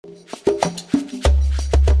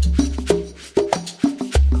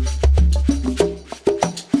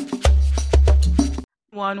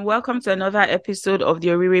everyone. Welcome to another episode of the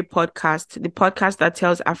Oriri podcast, the podcast that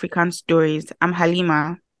tells African stories. I'm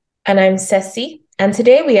Halima. And I'm Ceci. And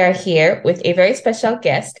today we are here with a very special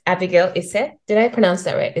guest, Abigail Isse. Did I pronounce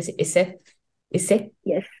that right? Is it Isse? Isse?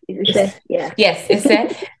 Yes, it's Isse. a yeah. Yes,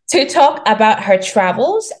 Isse. To talk about her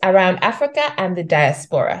travels around Africa and the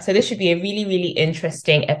diaspora. So this should be a really, really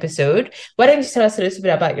interesting episode. Why don't you tell us a little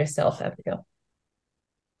bit about yourself, Abigail?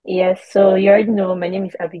 Yes, so you already know my name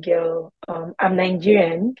is Abigail. I'm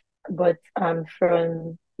Nigerian, but I'm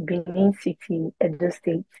from Benin City, Edo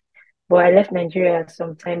State. But I left Nigeria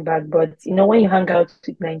some time back. But when you hang out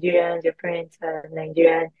with Nigerians, your parents are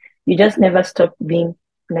Nigerian, you just never stop being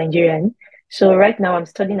Nigerian. So right now I'm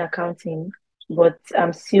studying accounting, but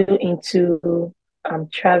I'm still into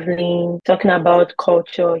traveling, talking about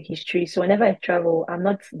culture, history. So whenever I travel, I'm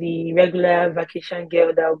not the regular vacation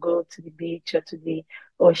girl that will go to the beach or to the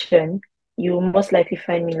ocean. You most likely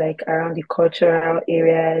find me like around the cultural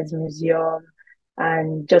areas, museum,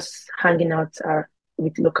 and just hanging out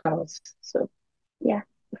with locals. So yeah.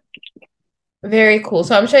 Very cool.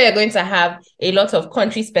 So I'm sure you're going to have a lot of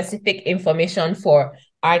country specific information for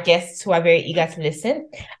our guests who are very eager to listen.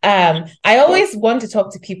 I Yeah. always want to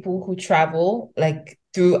talk to people who travel like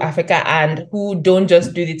through Africa and who don't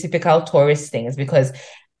just do the typical tourist things because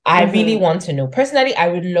I really Mm-hmm. want to know. Personally, I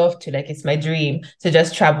would love to, like, it's my dream to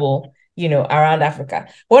just travel, around Africa.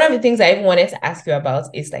 One of the things I even wanted to ask you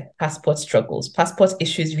about is like passport struggles, passport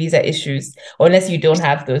issues, visa issues, unless you don't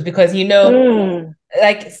have those, because Mm.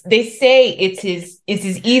 like they say it is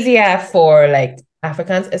easier for like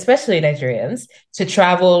Africans, especially Nigerians, to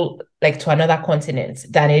travel like to another continent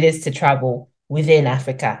than it is to travel within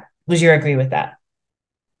Africa. Would you agree with that?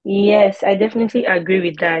 Yes, I definitely agree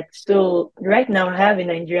with that. So right now I have a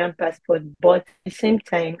Nigerian passport, but at the same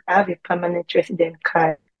time I have a permanent resident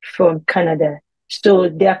card from Canada. So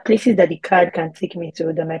there are places that the card can take me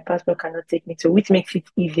to that my passport cannot take me to, which makes it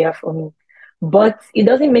easier for me. But it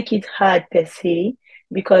doesn't make it hard per se,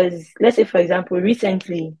 because let's say, for example,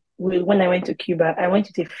 recently when I went to Cuba, I went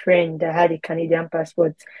with a friend that had a Canadian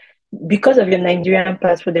passport. Because of your Nigerian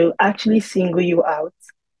passport, they will actually single you out,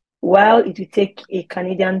 while it will take a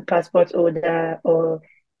Canadian passport holder or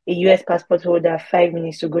a US passport holder 5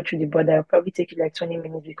 minutes to go through the border. It'll probably take you like 20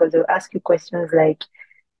 minutes because they'll ask you questions like,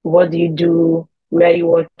 what do you do? Where are you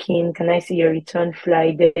working? Can I see your return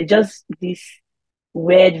flight? There's just this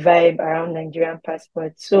weird vibe around Nigerian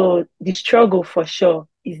passports. So the struggle for sure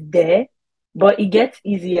is there, but it gets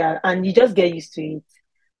easier and you just get used to it.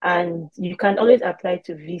 And you can always apply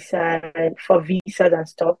to visa for visas and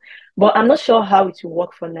stuff. But I'm not sure how it will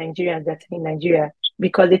work for Nigerians that are in Nigeria,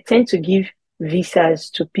 because they tend to give visas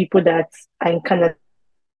to people that are in Canada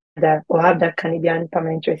or have that Canadian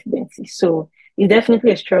permanent residency. So it's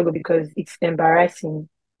definitely a struggle because it's embarrassing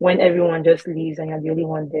when everyone just leaves and you're the only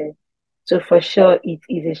one there. So for sure, it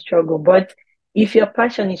is a struggle. But if your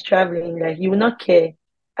passion is traveling, like you will not care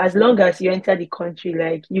as long as you enter the country.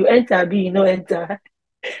 Like you enter, be you know enter.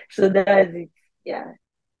 So that's it. Yeah.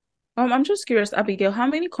 I'm just curious, Abigail, how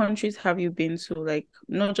many countries have you been to? Like,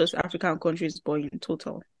 not just African countries, but in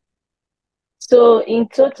total. So in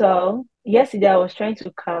total, yesterday I was trying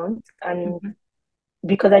to count, and Mhm.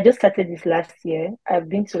 because I just started this last year, I've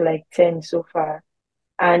been to like 10 so far.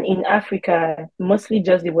 And in Africa, mostly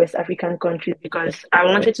just the West African countries, because I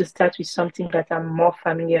wanted to start with something that I'm more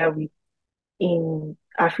familiar with in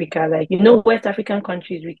Africa. Like, West African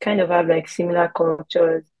countries, we kind of have like similar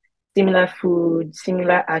cultures, similar food,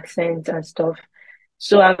 similar accents and stuff.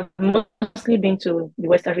 So I've mostly been to the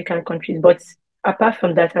West African countries, but apart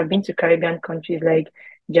from that, I've been to Caribbean countries like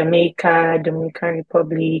Jamaica, Dominican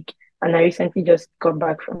Republic, and I recently just got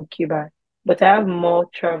back from Cuba. But I have more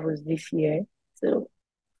travels this year, so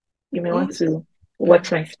you may Oh, want to mm,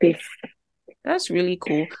 watch my space. that's really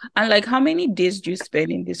cool. And like, how many days do you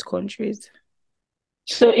spend in these countries?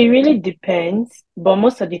 So it really depends, but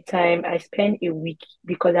most of the time I spend a week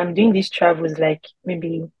because I'm doing these travels like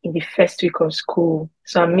maybe in the first week of school.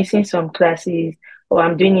 So I'm missing some classes, or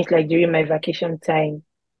I'm doing it like during my vacation time.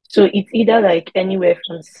 So it's either like anywhere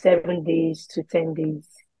from 7 days to 10 days.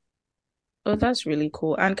 Oh, that's really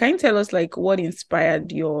cool. And can you tell us like what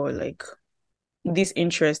inspired your like this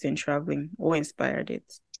interest in traveling? What inspired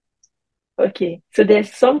it? Okay, so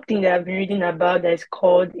there's something that I've been reading about that is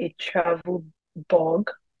called a travel bug.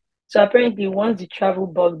 So apparently, once the travel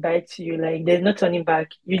bug bites you, like there's no turning back.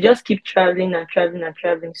 You just keep traveling and traveling and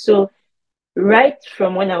traveling. So right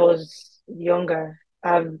from when I was younger,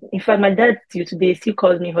 in fact, my dad till today still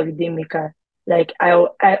calls me holiday maker. Like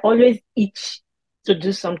I always itch to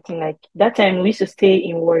do something. Like that time we used to stay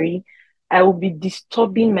in Warri. I would be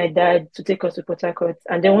disturbing my dad to take us to Port Harcourt,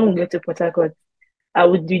 and then when we get to Port Harcourt, I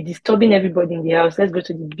would be disturbing everybody in the house. Let's go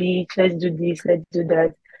to the beach. Let's do this. Let's do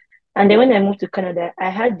that. And then when I moved to Canada, I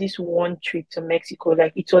had this one trip to Mexico.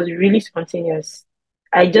 Like it was really spontaneous.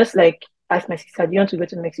 I just like asked my sister, "Do you want to go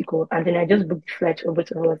to Mexico?" And then I just booked the flight for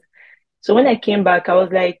both of us. So when I came back, I was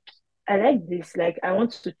like, I like this. Like I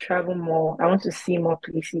want to travel more. I want to see more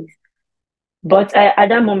places. But at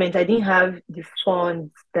that moment, I didn't have the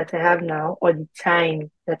funds that I have now or the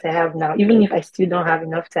time that I have now, even if I still don't have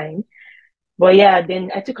enough time. But yeah,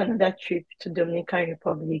 then I took another trip to Dominican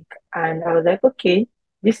Republic and I was like, okay,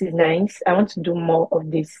 this is nice. I want to do more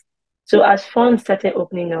of this. So as funds started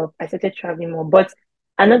opening up, I started traveling more. But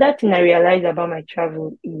another thing I realized about my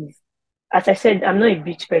travel is, as I said, I'm not a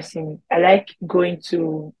beach person. I like going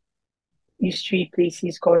to history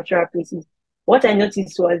places, cultural places. What I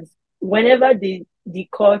noticed was whenever the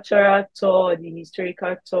cultural tour, the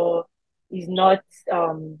historical tour is not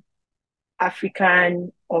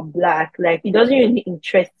African or black, like it doesn't really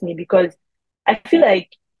interest me because I feel like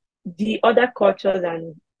the other cultures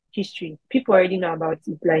and history, people already know about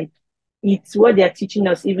it. Like it's what they're teaching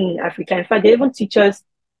us even in Africa. In fact, they even teach us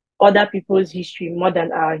other people's history more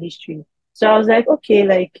than our history. So I was like, okay,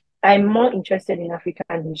 like I'm more interested in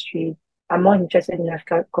African history. I'm more interested in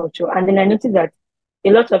African culture. And then I noticed that a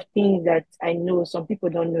lot of things that I know, some people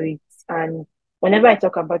don't know it. And whenever I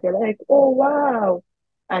talk about it, they're like, oh wow.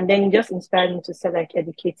 And then it just inspired me to start like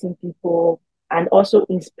educating people and also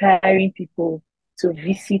inspiring people to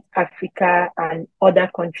visit Africa and other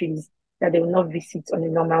countries that they will not visit on a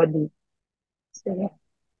normal day. So yeah.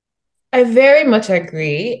 I very much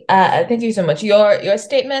agree. Thank you so much. Your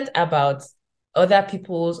statement about other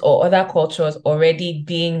people's or other cultures already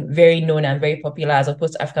being very known and very popular as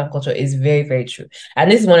opposed to African culture is very, very true. And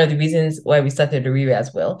this is one of the reasons why we started the Riri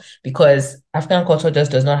as well, because African culture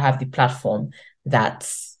just does not have the platform that,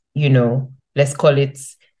 let's call it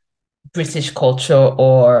British culture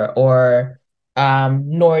or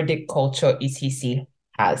Nordic culture, etc.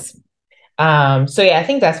 has. So yeah, I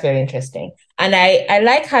think that's very interesting. And I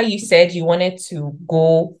like how you said you wanted to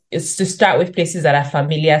go is to start with places that are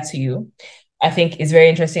familiar to you. I think is very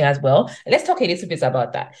interesting as well. Let's talk a little bit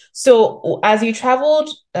about that. So as you traveled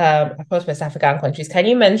across West African countries, can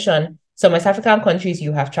you mention some West African countries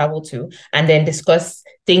you have traveled to and then discuss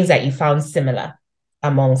things that you found similar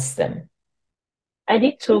amongst them? I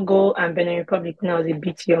did Togo and Benin Republic when I was a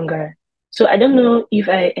bit younger. So I don't know if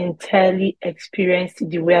I entirely experienced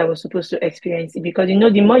it the way I was supposed to experience it because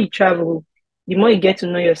the more you travel, the more you get to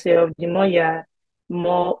know yourself, the more you're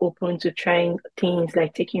more open to trying things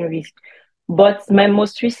like taking risks. But my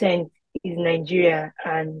most recent is Nigeria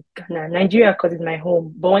and Ghana. Nigeria because it's my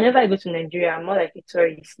home. But whenever I go to Nigeria, I'm more like a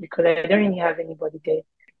tourist because I don't really have anybody there.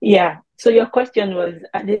 Yeah. So your question was,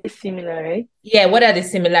 are they similar, right? Yeah, what are the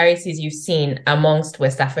similarities you've seen amongst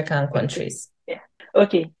West African Okay. countries? Yeah.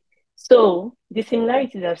 Okay. So the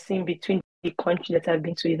similarities I've seen between the countries that I've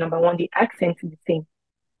been to is number one, the accent is the same.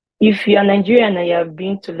 If you're Nigerian and you have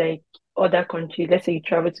been to like other countries, let's say you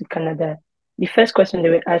travel to Canada, the first question they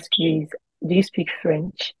will ask you is, do you speak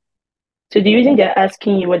French? So the reason they're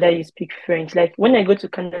asking you whether you speak French, like when I go to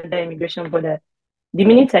Canada immigration border, the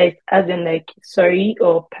minute I ask them like sorry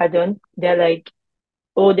or pardon, they're like,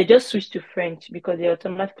 oh, they just switched to French because they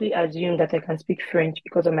automatically assume that I can speak French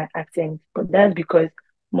because of my accent. But that's because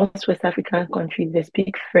most West African countries they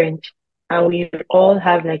speak French and we all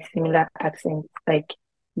have like similar accents, like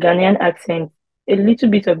Ghanaian accent, a little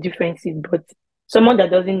bit of differences, but someone that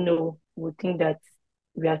doesn't know would think that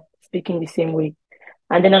we are speaking the same way.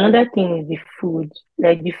 And then another thing is the food.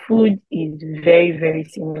 Like the food is very, very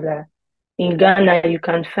similar. In Ghana, you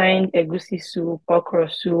can find egusi soup, okra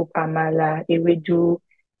soup, amala, ewedu,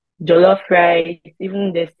 jollof rice.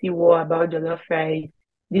 Even there's still war about jollof rice.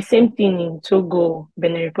 The same thing in Togo,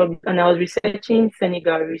 Benin Republic. And I was researching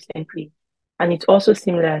Senegal recently, and it's also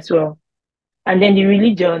similar as well. And then the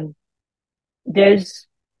religion, there's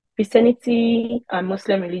Christianity and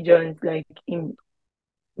Muslim religions like in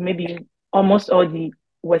maybe almost all the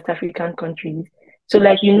West African countries. So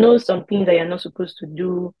like some things that you're not supposed to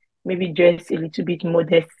do, maybe dress a little bit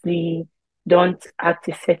modestly, don't act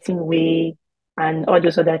a certain way, and all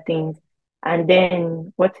those other things. And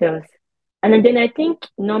then what else? And then I think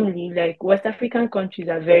normally like West African countries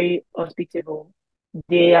are very hospitable.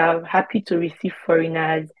 They are happy to receive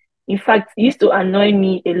foreigners. In fact, it used to annoy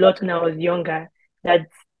me a lot when I was younger that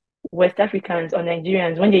West Africans or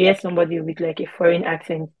Nigerians, when they hear somebody with like a foreign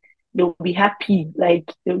accent, they'll be happy.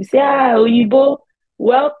 Like they'll say, ah, Oyibo,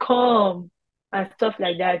 welcome, and stuff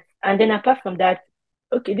like that. And then apart from that,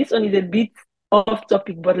 okay, this one is a bit off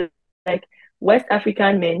topic, but like West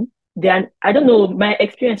African men, I don't know, my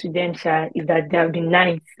experience with them, Sha, is that they have been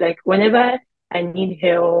nice. Like whenever I need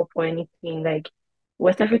help or anything. Like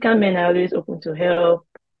West African men are always open to help.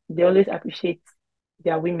 They always appreciate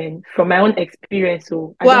their women. From my own experience,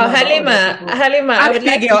 so I don't Wow, know about other people. Halima, I would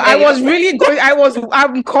like to Abigail, hear your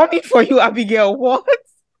I'm coming for you, Abigail. What?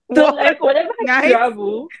 So What? like Nice. whenever I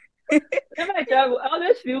travel, I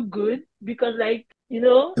always feel good because like,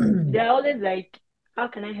 they're always like, how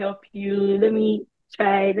can I help you? Let me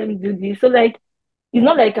do this. So like it's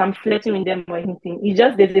not like I'm flirting with them or anything. It's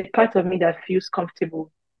just there's a part of me that feels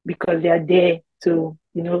comfortable because they are there to,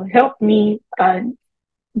 help me and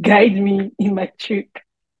guide me in my trip.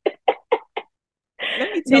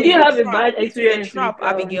 Let me tell Did you, you it's have a a trap. bad It is a experience with trap,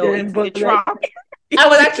 Abigail. It them? is a But like, trap. I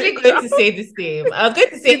was It is actually a going trap. to say the same. I was going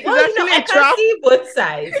to say, It is well, actually I a can trap. see both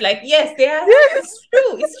sides. Like, yes, they are helpful. Yes. It's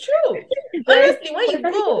true. It's true. it's like Honestly, when West you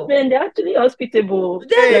African go, men, they're actually hospitable.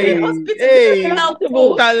 they're very Like Hey, hospitable, they're very hey. hospitable.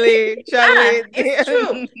 helpful. Charlie, Ah, Charlie. it's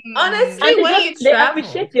true. Honestly, And when you they travel,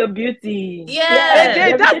 appreciate your beauty. Yeah, they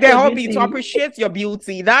yes, That's appreciate their your hobby, to beauty. appreciate your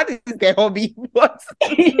beauty. That is their hobby. But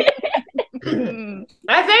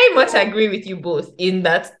I very much agree with you both in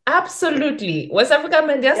that absolutely West African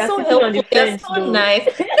men, they're They are so sitting on the helpful, they're fence so though.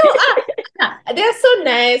 nice. No, they're so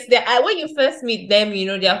nice. When you first meet them,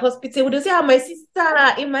 they're hospitable. They say, "Ah, my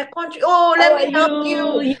sister in my country. Oh, How let are me help you."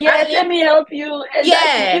 you? And Yes, let me help you. Exactly.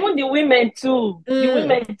 yeah, Even the women too. The mm,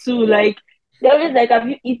 women too. Like they're always like, have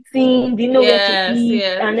you eaten? Do you know where to yes, eat?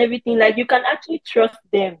 yes, And everything. Like you can actually trust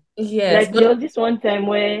them. yes. Like there But was this one time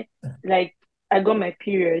where like I got my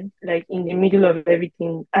period, like in the middle of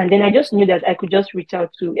everything. And then I just knew that I could just reach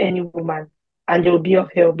out to any woman and they'll be of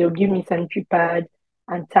help. They'll give me sanitary pad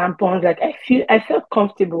and tampons. Like I felt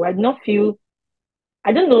comfortable. I did not feel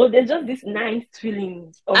I don't know, there's just this nice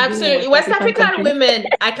feeling of being in absolutely, West West African African countries. women,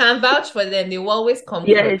 I can vouch for them. They will always come Yes.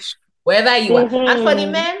 first, wherever you are. And for the Mm-hmm.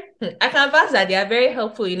 men, I can vouch that they are very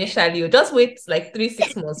helpful initially. You just wait like 3,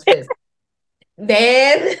 6 months first.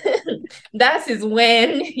 Then that is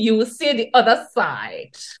when you will see the other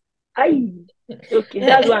side. I okay,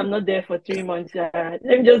 that's why I'm not there for 3 months. Let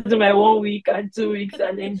me just do my 1 week and 2 weeks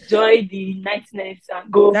and enjoy the niceness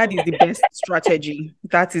and go. that is the best strategy.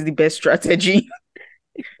 That is the best strategy.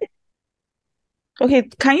 Okay,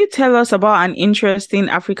 can you tell us about an interesting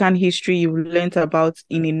African history you learned about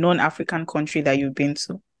in a non-African country that you've been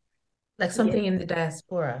to? Like Yes, something in the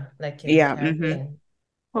diaspora, like in the Yeah. Mm-hmm. Caribbean.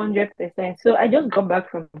 100%. So I just got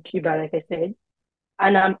back from Cuba, like I said,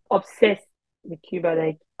 and I'm obsessed with Cuba.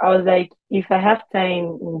 Like I was like, if I have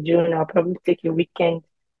time in June, I'll probably take a weekend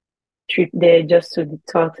trip there just to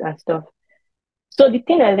detox and stuff. So the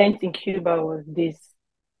thing I learned in Cuba was this.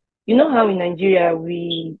 You know how in Nigeria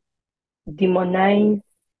we demonize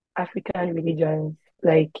African religions?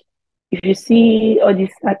 Like if you see all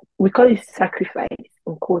this, we call it sacrifice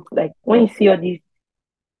in quotes. Like when you see all these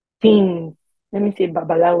things, let me say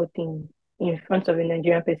babalawo things in front of a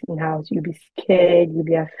Nigerian person house, you'll be scared, you'll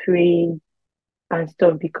be afraid and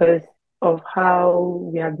stuff because of how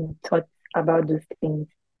we have been taught about those things.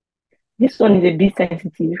 This one is a bit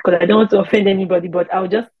sensitive because I don't want to offend anybody, but I'll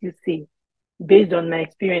just still say, based on my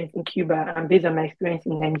experience in Cuba and based on my experience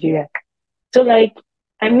in Nigeria. So, like,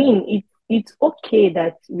 I mean, it's okay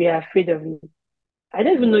that we are afraid of it. I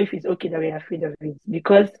don't even know if it's okay that we're afraid of it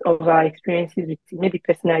because of our experiences with maybe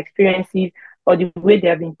personal experiences or the way they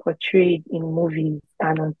have been portrayed in movies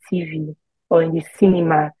and on TV or in the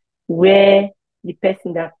cinema, where the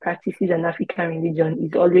person that practices an African religion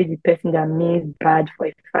is always the person that means bad for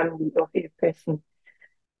a family or a person.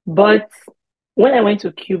 But when I went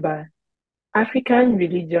to Cuba, African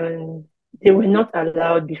religions, they were not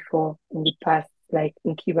allowed before in the past, like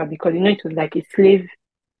in Cuba, because it was like a slave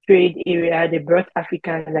trade area. They brought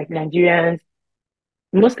Africans like Nigerians,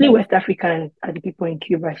 mostly West Africans are the people in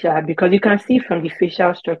Cuba, because you can see from the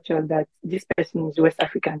facial structure that this person is West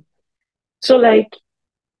African. So like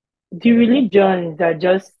the religions are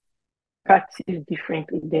just practiced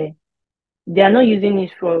differently there. They are not using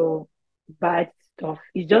it for bad stuff.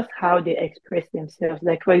 It's just how they express themselves.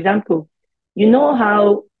 Like for example, you know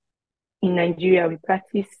how in Nigeria we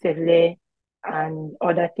practice sele and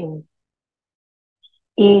other things.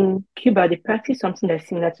 In Cuba, they practice something that's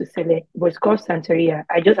similar to Sele, but it's called Santeria.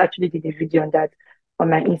 I just actually did a video on that on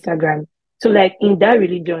my Instagram. So, like in that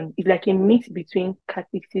religion, it's like a mix between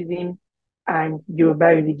Catholicism and Yoruba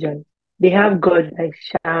religion. They have gods like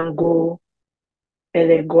Shango,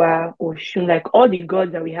 Elegua, Oshun, like all the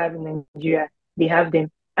gods that we have in Nigeria, they have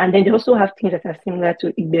them. And then they also have things that are similar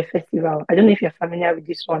to Igbe festival. I don't know if you're familiar with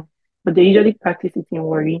this one, but they usually practice it in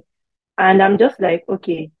Wari. And I'm just like,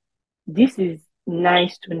 okay, this is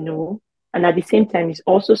nice to know. And at the same time, it's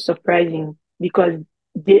also surprising because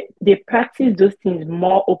they practice those things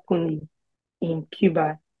more openly in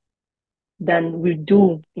Cuba than we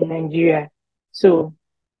do in Nigeria. So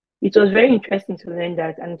it was very interesting to learn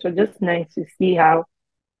that, and it was just nice to see how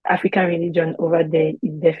African religion over there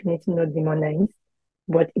is definitely not demonized,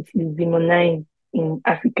 but it is demonized in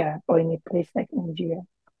Africa or in a place like Nigeria.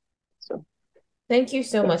 So Thank you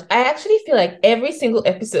so yeah, much. I actually feel like every single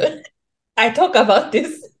episode I talk about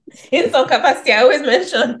this in some capacity. I always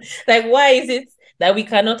mention, like, why is it that we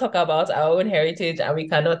cannot talk about our own heritage and we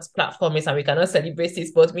cannot platform it and we cannot celebrate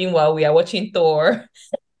this? But meanwhile, we are watching Thor.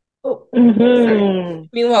 Oh, sorry. mm-hmm.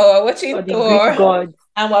 Meanwhile, we're Or watching the Greek Thor gods,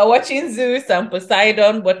 and we're watching Zeus and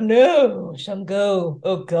Poseidon, but no, Shango.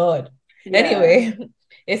 Oh God. yeah, Anyway,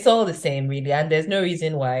 it's all the same, really, and there's no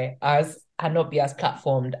reason why ours cannot be as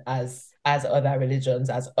platformed as other religions,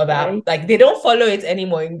 as other, right? like, they don't follow it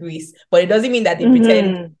anymore in Greece, but it doesn't mean that they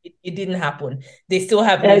pretend Mm-hmm. it didn't happen. They still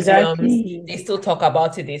have museums, Exactly, they still talk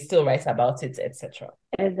about it, they still write about it, etc.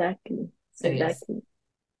 exactly, So yes, exactly.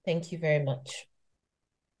 thank you very much.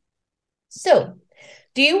 So,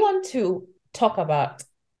 do you want to talk about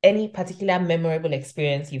any particular memorable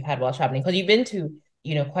experience you've had while traveling? Because you've been to,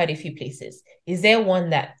 quite a few places. Is there one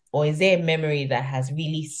that, or is there a memory that has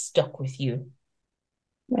really stuck with you?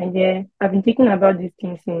 My dear, I've been thinking about this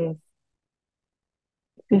thing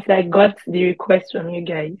since I got the request from you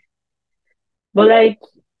guys. But like,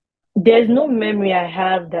 there's no memory I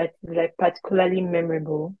have that is like particularly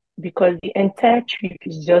memorable because the entire trip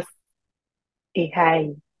is just a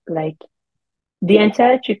high. Like the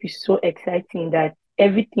entire trip is so exciting that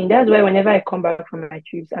everything. That's why whenever I come back from my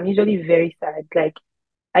trips, I'm usually very sad. Like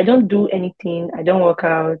I don't do anything. I don't work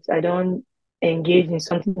out. I don't engage in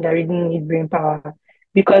something that really needs brain power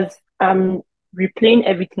because I'm replaying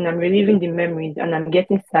everything. I'm reliving the memories and I'm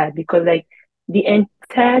getting sad because like the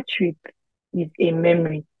entire trip is a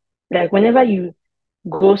memory. Like whenever you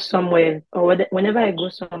go somewhere or whenever I go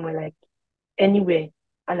somewhere like anywhere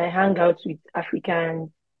and I hang out with Africans,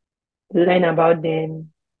 learn about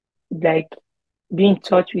them, like be in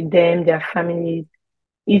touch with them, their families,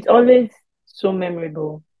 it's always so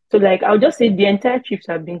memorable. So like I'll just say the entire trips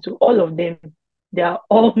I've been to, all of them, they are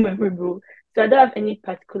all memorable. So I don't have any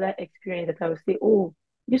particular experience that I would say, oh,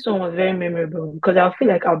 this one was very memorable because I'll feel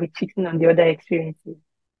like I'll be cheating on the other experiences.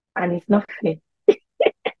 And it's not fair.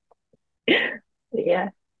 Yeah.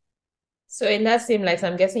 So in that same light,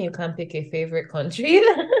 I'm guessing you can't pick a favorite country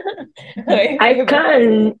or a I favorite.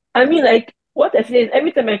 can. I mean, like what I say is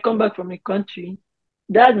every time I come back from a country,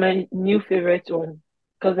 that's my new favorite one.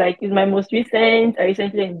 Because like it's my most recent. I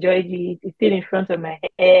recently enjoyed it. It's still in front of my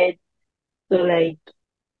head. So like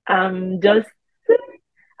I'm just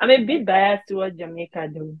I'm a bit biased towards Jamaica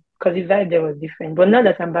though, because the vibe there was different. But now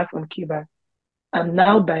that I'm back from Cuba, I'm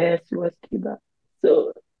now biased towards Cuba.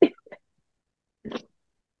 So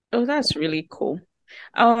Oh, that's really cool.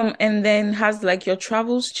 And then has like your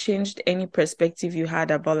travels changed any perspective you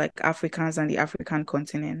had about like Africans and the African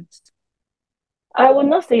continent? I would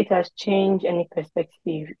not say it has changed any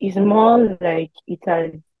perspective. It's more like it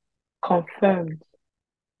has confirmed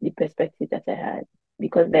the perspective that I had.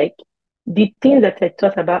 Because like the things that I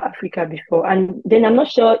thought about Africa before, and then I'm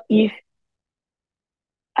not sure if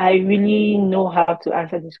I really know how to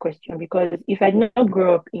answer this question because if I did not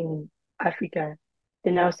grow up in Africa,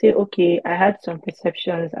 then I'll say, okay, I had some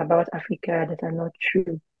perceptions about Africa that are not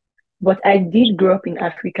true. But I did grow up in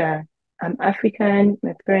Africa. I'm African,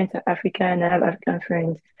 my parents are African, I have African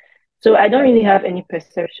friends. So I don't really have any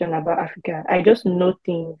perception about Africa. I just know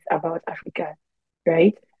things about Africa,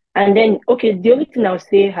 right? And then, okay, the only thing I'll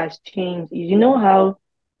say has changed is you know how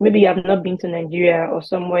maybe you have not been to Nigeria or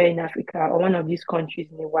somewhere in Africa or one of these countries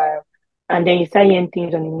in a while, and then you start hearing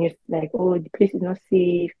things on the news like, oh, the place is not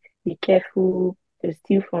safe, be careful, they'll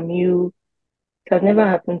steal from you. It has never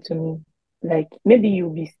happened to me. Like maybe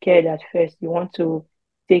you'll be scared at first, you want to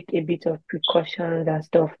take a bit of precautions and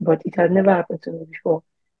stuff, but it has never happened to me before.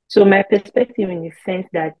 So my perspective in the sense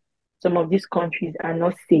that some of these countries are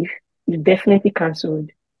not safe is definitely cancelled.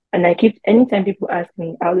 And I keep anytime people ask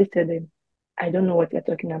me, I always tell them, I don't know what you're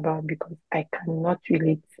talking about because I cannot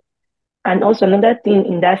relate. And also another thing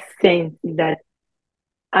in that sense is that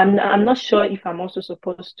I'm not sure if I'm also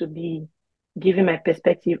supposed to be giving my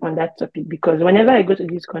perspective on that topic because whenever I go to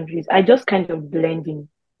these countries, I just kind of blend in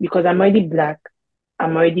because I'm already black,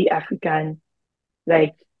 I'm already African,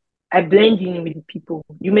 like I blend in with the people.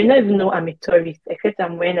 You may not even know I'm a tourist, except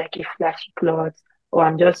I'm wearing like a flashy cloth or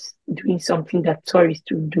I'm just doing something that tourists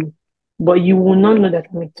will do. But you will not know that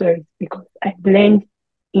I'm a tourist because I blend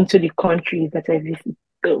into the countries that I visit.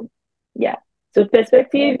 So yeah. So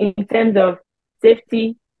perspective in terms of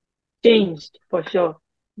safety changed for sure.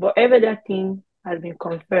 But every other thing has been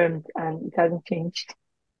confirmed and it hasn't changed.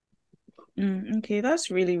 Okay, that's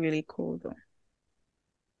really, really cool though.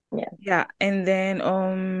 Yeah. Yeah, and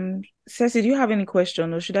then Ceci, do you have any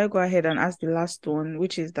question or should I go ahead and ask the last one,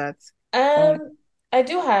 which is that um Um, I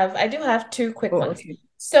do have two quick oh ones. okay.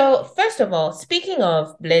 So first of all, speaking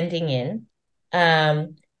of blending in,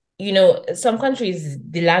 um, some countries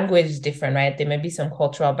the language is different, right? There may be some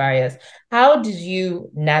cultural barriers. How did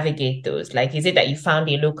you navigate those? Like, is it that you found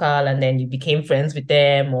a local and then you became friends with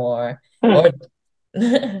them, Hmm. or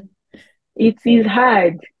It is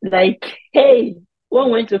hard. Like, hey,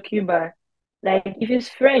 one went to Cuba. Like, if it's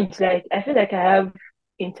French, like I feel like I have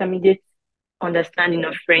intermediate understanding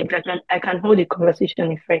of French. Like, I can hold a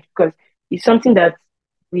conversation in French because it's something that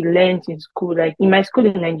we learned in school. Like in my school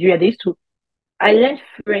in Nigeria, I learned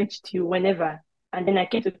French till whenever. And then I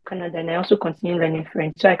came to Canada and I also continued learning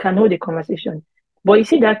French. So I can hold a conversation. But you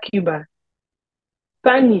see that Cuba,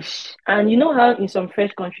 Spanish, and you know how in some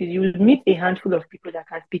French countries you will meet a handful of people that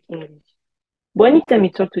can speak English. But anytime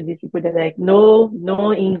you talk to these people, they're like, no,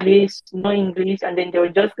 no English, no English. And then they were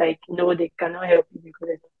just like, no, they cannot help you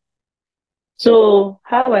because. So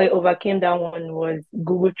how I overcame that one was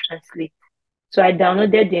Google Translate. So I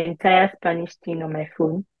downloaded the entire Spanish thing on my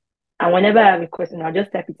phone. And whenever I have a question, I'll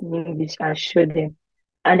just type it in English and show them.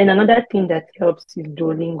 And then another thing that helps is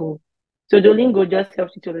Duolingo. So Duolingo just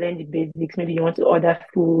helps you to learn the basics. Maybe you want to order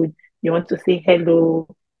food, you want to say hello,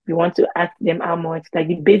 you want to ask them how much, like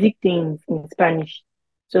the basic things in Spanish.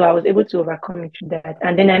 So I was able to overcome it through that.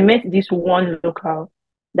 And then I met this one local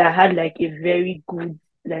that had like a very good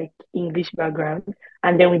like English background.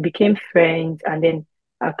 And then we became friends. And then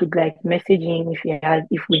I could like message him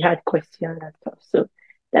if we had questions and stuff. So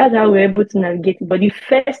that's how we were able to navigate it. But the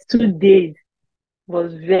first 2 days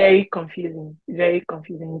was very confusing, very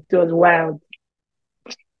confusing. It was wild.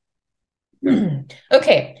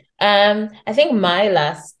 Okay. I think my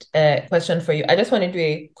last question for you, I just want to do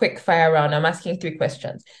a quick fire round. I'm asking three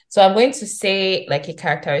questions. So I'm going to say like a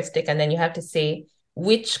characteristic, and then you have to say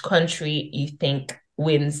which country you think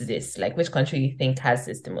wins this, like which country you think has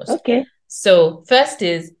this the most. Okay, So first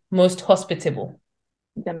is most hospitable.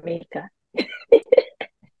 Jamaica,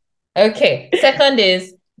 Okay. Second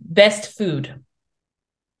is best food.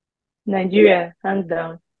 Nigeria, hands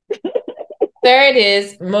down. Third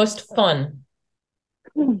is most fun.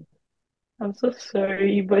 Hmm, I'm so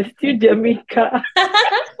sorry, but still Jamaica.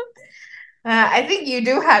 I think you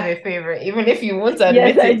do have a favorite, even if you won't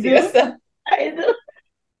Yes, admit I it to do. yourself. I do.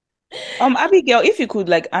 Abigail, if you could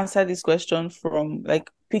like answer this question from like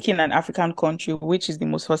picking an African country, which is the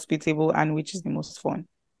most hospitable and which is the most fun?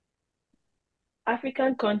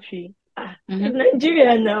 African country. Mm-hmm. It's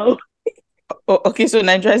Nigeria now. Oh, okay, so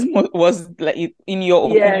Nigeria was like in your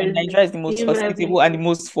opinion, Yes, Nigeria is the most in my hospitable and the opinion.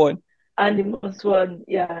 most fun. And the most one,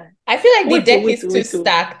 yeah. I feel like the Wait, oh, deck wait, is oh, too wait, oh,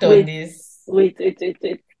 stacked on wait, this. wait.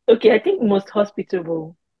 Okay, I think most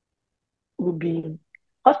hospitable would be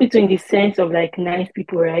hospital in the sense of like nice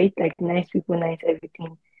people, right? Like nice people, nice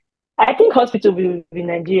everything. I think hospital will be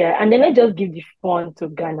Nigeria, and then let's just give the fun to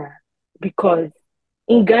Ghana because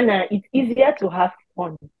in Ghana it's easier to have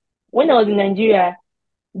fun. When I was in Nigeria,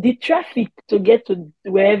 the traffic to get to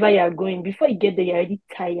wherever you are going before you get there, you're already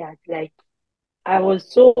tired. Like I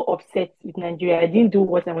was so upset with Nigeria. I didn't do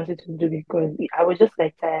what I wanted to do because I was just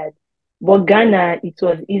like tired. But Ghana, it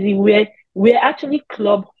was easy. We're actually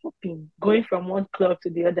club hopping, going from one club to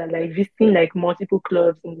the other, like visiting like multiple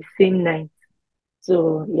clubs in the same night.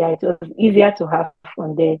 So yeah, it was easier to have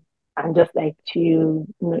fun there and just like chill,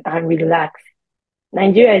 and relax.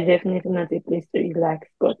 Nigeria is definitely not a place to relax,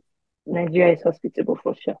 but Nigeria is hospitable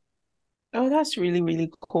for sure. Oh, that's really, really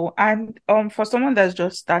cool. And for someone that's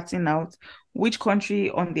just starting out, which country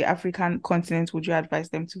on the African continent would you advise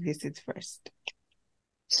them to visit first?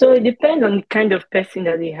 So it depends on the kind of person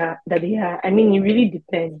that they are. I mean, it really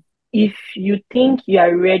depends. If you think you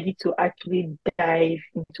are ready to actually dive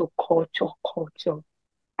into culture,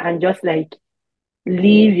 and just like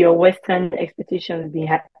leave your Western expectations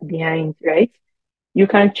behind, right? You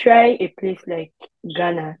can try a place like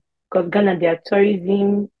Ghana, because Ghana, their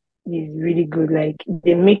tourism is really good. Like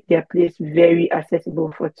they make their place very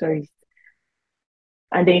accessible for tourists.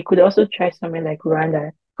 And then you could also try somewhere like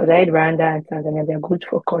Rwanda, because I had Rwanda and Tanzania, they're good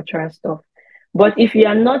for cultural stuff. But if you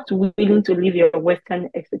are not willing to leave your Western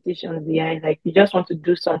expectations behind, like you just want to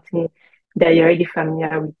do something that you're already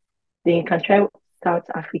familiar with, then you can try South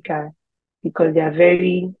Africa because they are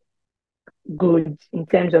very good in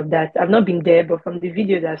terms of that. I've not been there, but from the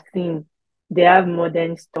videos I've seen, they have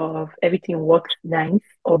modern stuff. Everything works nice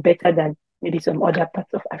or better than maybe some other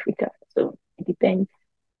parts of Africa. So it depends.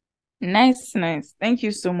 Nice, nice. Thank you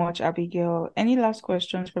so much, Abigail. Any last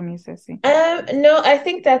questions from you, Ceci? No, I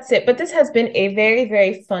think that's it. But this has been a very,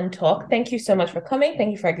 very fun talk. Thank you so much for coming.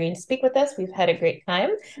 Thank you for agreeing to speak with us. We've had a great time,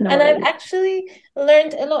 No and I've worries. actually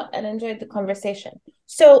learned a lot and enjoyed the conversation.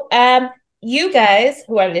 So, you guys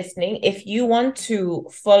who are listening, if you want to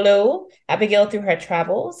follow Abigail through her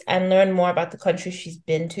travels and learn more about the country she's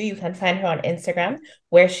been to, you can find her on Instagram,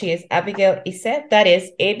 where she is Abigail Ise. That is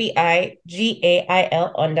ABIGAIL_ISE.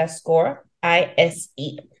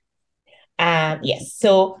 Yes,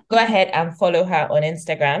 so go ahead and follow her on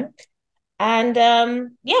Instagram. And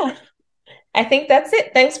yeah, I think that's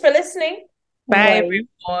it. Thanks for listening. No Bye, worries.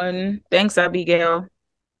 everyone. Thanks, Abigail.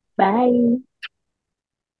 Bye.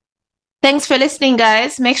 Thanks for listening,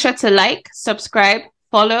 guys. Make sure to like, subscribe,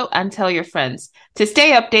 follow, and tell your friends. To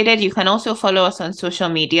stay updated, you can also follow us on social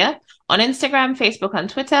media. On Instagram, Facebook, and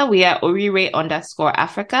Twitter, we are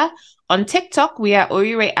Orire_Africa. On TikTok, we are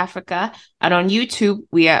Orire Africa. And on YouTube,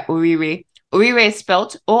 we are Orire. Orire is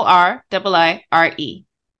spelled ORIIRE.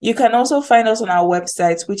 You can also find us on our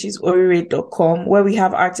website, which is orire.com, where we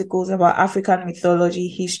have articles about African mythology,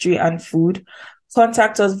 history, and food.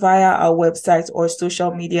 Contact us via our website or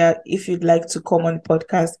social media if you'd like to come on the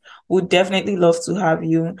podcast. We'd definitely love to have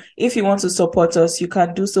you. If you want to support us, you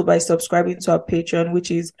can do so by subscribing to our Patreon,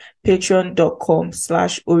 which is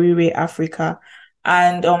patreon.com/orireafrica.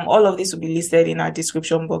 And all of this will be listed in our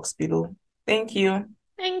description box below. Thank you.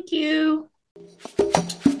 Thank you.